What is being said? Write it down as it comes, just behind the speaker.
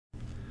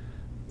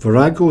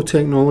VORAGO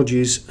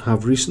Technologies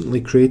have recently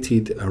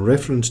created a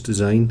reference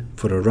design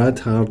for a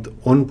Rad-hard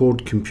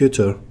onboard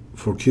computer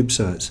for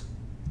CubeSats.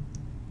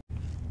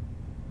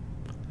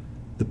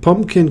 The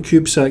Pumpkin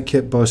CubeSat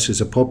kit bus is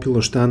a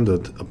popular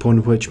standard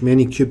upon which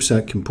many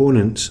CubeSat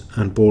components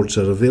and boards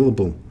are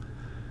available.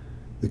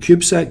 The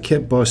CubeSat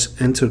kit bus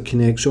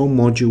interconnects all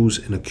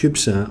modules in a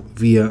CubeSat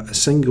via a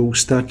single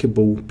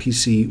stackable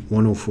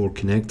PC104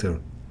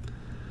 connector.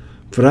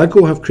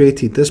 VORAGO have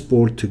created this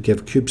board to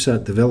give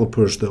CubeSat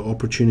developers the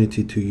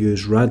opportunity to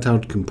use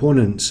Rad-hard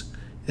components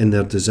in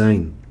their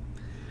design.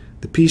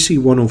 The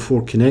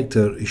PC104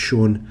 connector is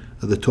shown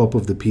at the top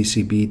of the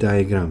PCB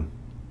diagram.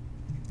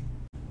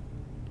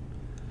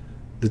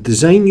 The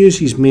design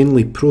uses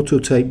mainly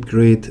prototype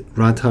grade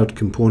Rad-hard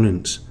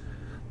components.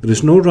 There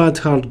is no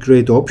Rad-hard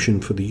grade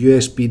option for the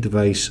USB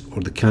device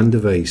or the CAN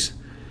device.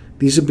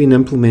 These have been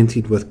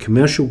implemented with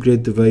commercial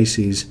grade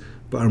devices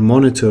but are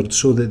monitored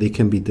so that they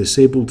can be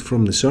disabled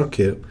from the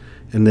circuit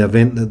in the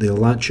event that they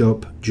latch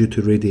up due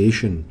to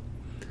radiation.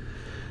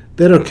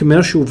 There are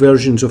commercial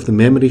versions of the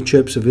memory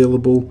chips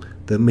available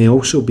that may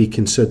also be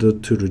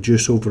considered to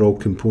reduce overall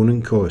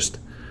component cost.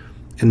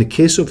 In the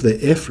case of the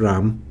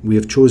FRAM, we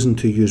have chosen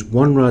to use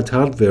one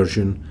Rad-hard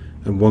version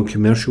and one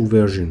commercial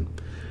version.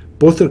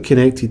 Both are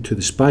connected to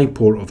the SPI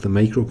port of the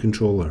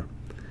microcontroller.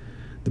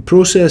 The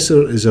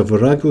processor is a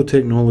VORAGO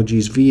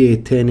Technologies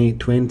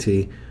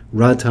VA10820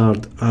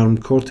 Rad-hard ARM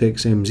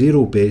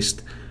Cortex-M0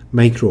 based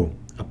micro,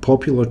 a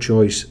popular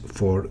choice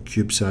for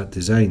CubeSat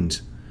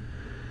designs.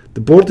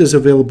 The board is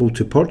available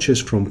to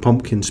purchase from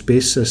Pumpkin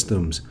Space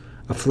Systems.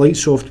 A flight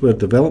software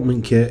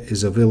development kit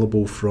is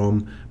available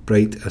from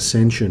Bright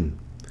Ascension.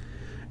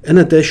 In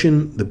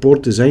addition, the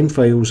board design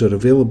files are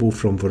available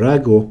from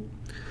VORAGO.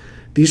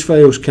 These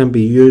files can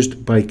be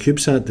used by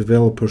CubeSat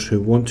developers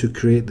who want to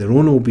create their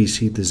own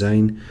OBC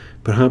design,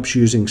 perhaps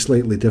using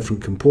slightly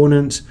different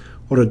components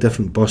or a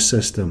different bus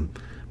system,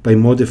 by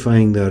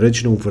modifying the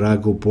original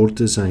VORAGO board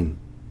design.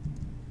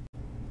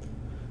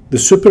 The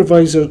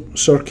Supervisor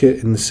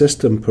Circuit in the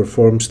system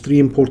performs three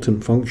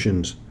important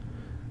functions.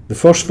 The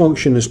first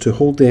function is to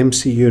hold the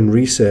MCU in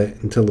reset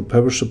until the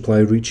power supply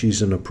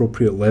reaches an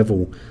appropriate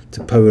level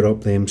to power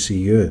up the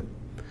MCU.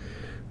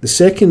 The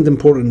second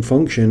important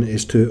function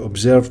is to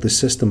observe the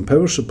system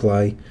power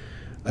supply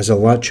as a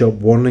latch-up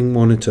warning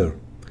monitor.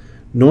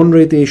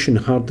 Non-radiation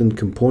hardened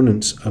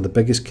components are the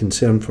biggest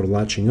concern for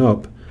latching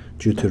up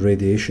due to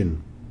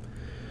radiation.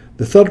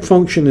 The third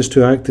function is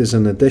to act as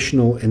an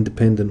additional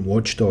independent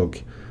watchdog.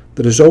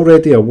 There is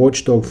already a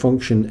watchdog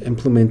function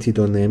implemented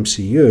on the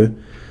MCU,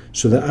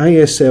 so the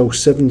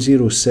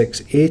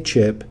ISL706A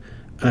chip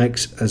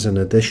acts as an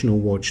additional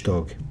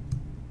watchdog.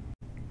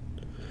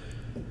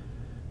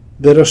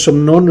 There are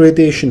some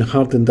non-radiation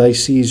hardened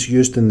ICs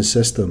used in the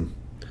system.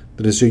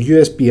 There is a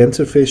USB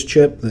interface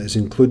chip that is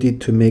included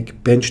to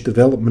make bench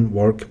development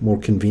work more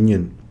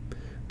convenient.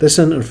 This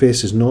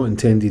interface is not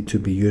intended to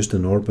be used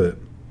in orbit.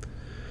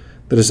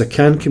 There is a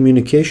CAN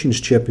communications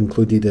chip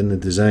included in the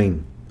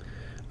design.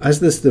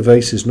 As this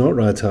device is not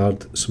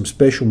Rad-hard, some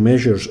special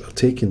measures are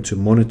taken to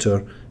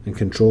monitor and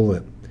control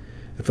it.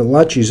 If it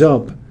latches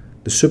up,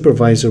 the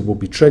supervisor will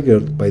be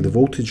triggered by the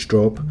voltage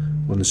drop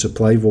on the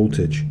supply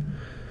voltage.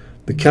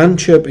 The CAN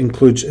chip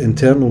includes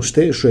internal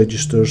status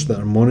registers that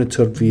are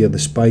monitored via the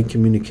SPI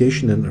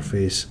communication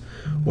interface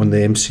on the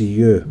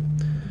MCU.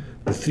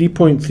 The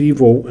 3.3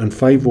 volt and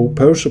 5 volt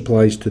power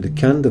supplies to the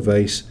CAN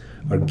device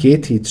are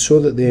gated so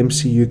that the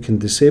MCU can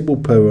disable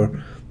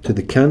power to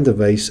the CAN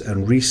device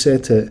and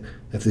reset it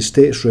if the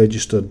status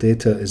register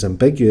data is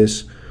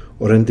ambiguous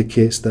or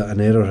indicates that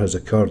an error has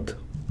occurred.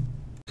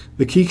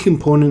 The key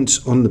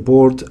components on the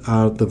board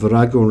are the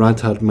VORAGO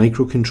Rad-hard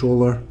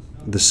microcontroller,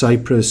 the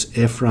Cypress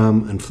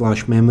FRAM and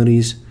flash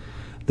memories,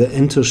 the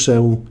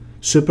Intersil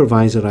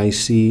supervisor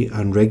IC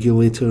and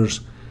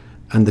regulators,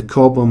 and the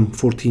COBM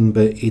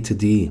 14-bit A to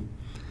D.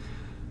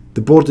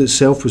 The board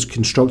itself was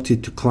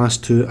constructed to Class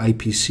 2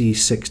 IPC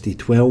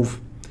 6012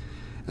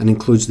 and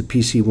includes the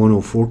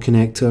PC104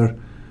 connector,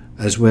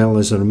 as well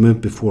as a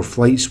remove before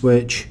flight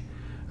switch,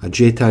 a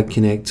JTAG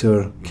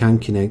connector, CAN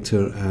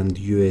connector and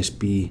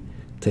USB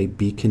Type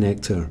B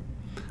connector.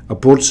 A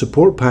board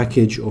support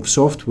package of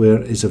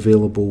software is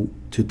available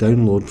to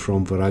download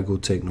from VORAGO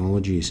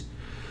Technologies.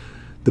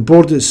 The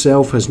board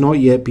itself has not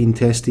yet been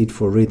tested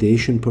for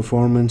radiation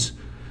performance,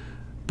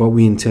 but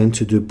we intend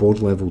to do board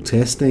level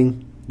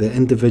testing. The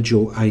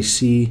individual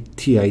IC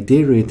TID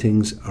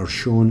ratings are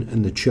shown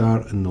in the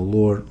chart in the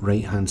lower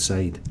right hand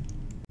side.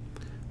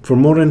 For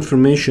more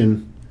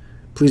information,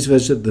 please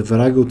visit the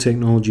VORAGO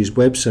Technologies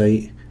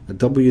website at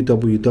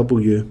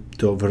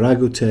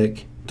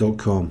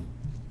www.voragotech.com.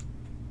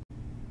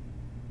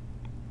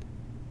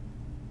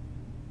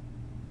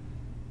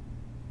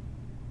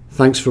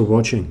 Thanks for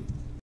watching.